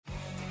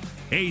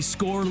Hey,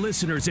 Score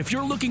listeners, if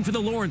you're looking for the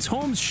Lawrence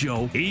Holmes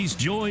Show, he's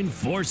joined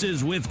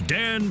forces with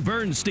Dan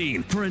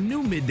Bernstein for a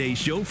new midday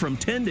show from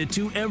 10 to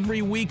 2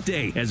 every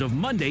weekday as of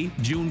Monday,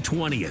 June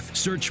 20th.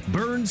 Search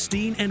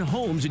Bernstein and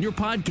Holmes in your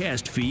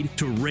podcast feed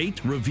to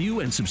rate, review,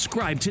 and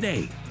subscribe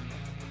today.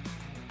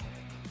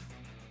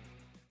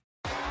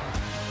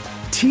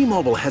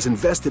 T-Mobile has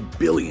invested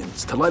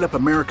billions to light up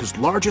America's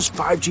largest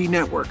 5G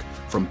network,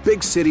 from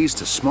big cities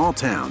to small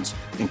towns,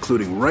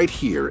 including right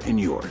here in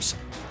yours.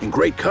 And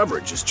great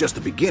coverage is just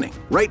the beginning.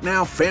 Right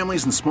now,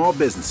 families and small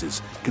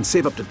businesses can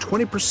save up to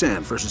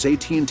 20% versus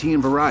AT&T and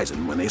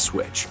Verizon when they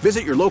switch.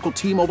 Visit your local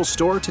T-Mobile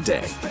store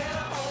today.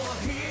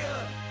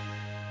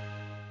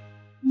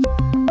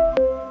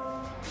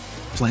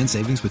 Plan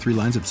savings with 3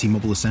 lines of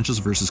T-Mobile Essentials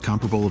versus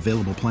comparable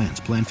available plans.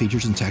 Plan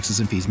features and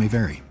taxes and fees may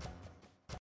vary.